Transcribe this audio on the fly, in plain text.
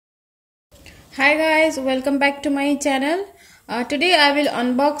Hi guys, welcome back to my channel. Today I will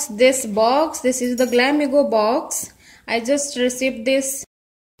unbox this box. This is the Glamego box. I just received this.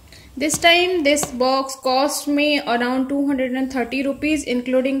 This time this box cost me around 230 rupees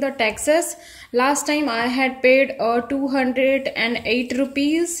including the taxes. Last time I had paid 208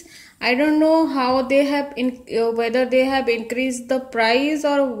 rupees. I don't know how they have whether they have increased the price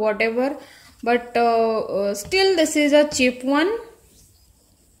or whatever, but still this is a cheap one.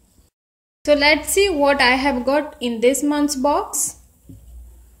 So let's see what I have got in this month's box.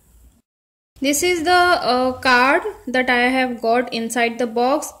 This is the card that I have got inside the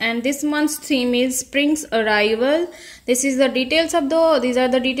box, and this month's theme is Spring's Arrival. These are the details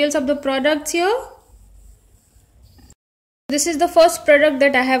of the products here. This is the first product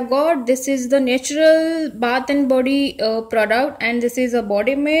that I have got. This is the natural bath and body product, and this is a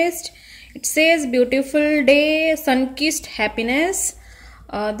body mist. It says beautiful day, sun-kissed happiness.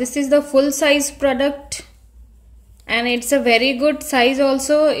 This is the full size product and it's a very good size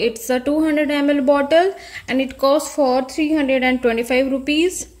also. It's a 200 ml bottle and it costs for 325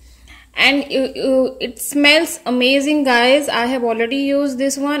 rupees, and it smells amazing guys. I have already used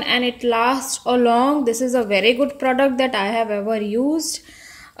this one and it lasts a long. This is a very good product that I have ever used.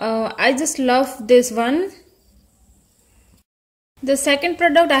 I just love this one. The second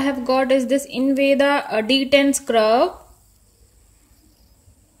product I have got is this Inveda D10 scrub,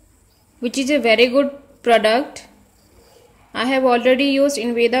 which is a very good product. I have already used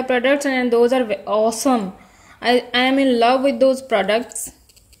Inveda products and those are awesome. I am in love with those products.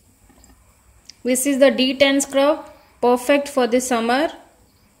 This is the D10 scrub, perfect for the summer.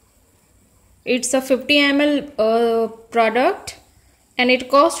 It's a 50 ml product and it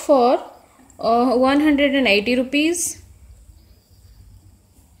costs for 180 rupees.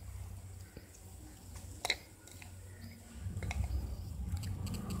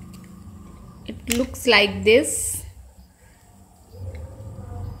 It looks like this.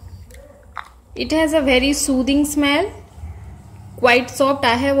 It has a very soothing smell, quite soft.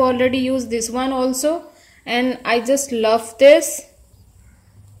 I have already used this one also and I just love this.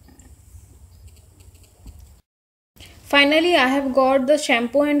 Finally, I have got the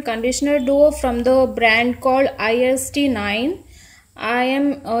shampoo and conditioner duo from the brand called IST9. I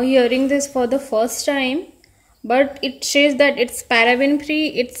am hearing this for the first time, but it says that it's paraben free,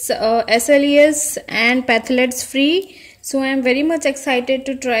 it's SLES and phthalates free. So I am very much excited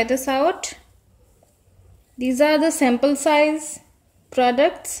to try this out. These are the sample size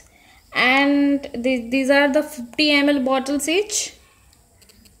products and these are the 50 ml bottles each.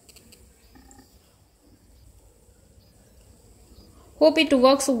 Hope it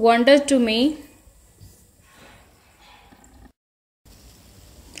works wonders to me.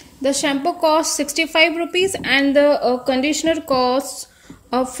 The shampoo costs 65 rupees and the conditioner costs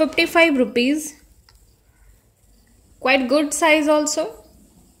 55 rupees. Quite good size also.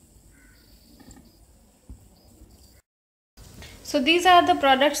 So these are the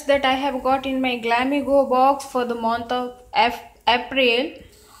products that I have got in my Glamego box for the month of April.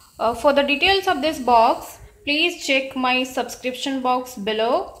 For the details of this box, please check my subscription box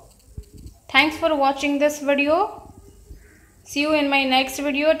below. Thanks for watching this video. See you in my next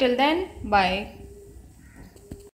video. Till then, bye.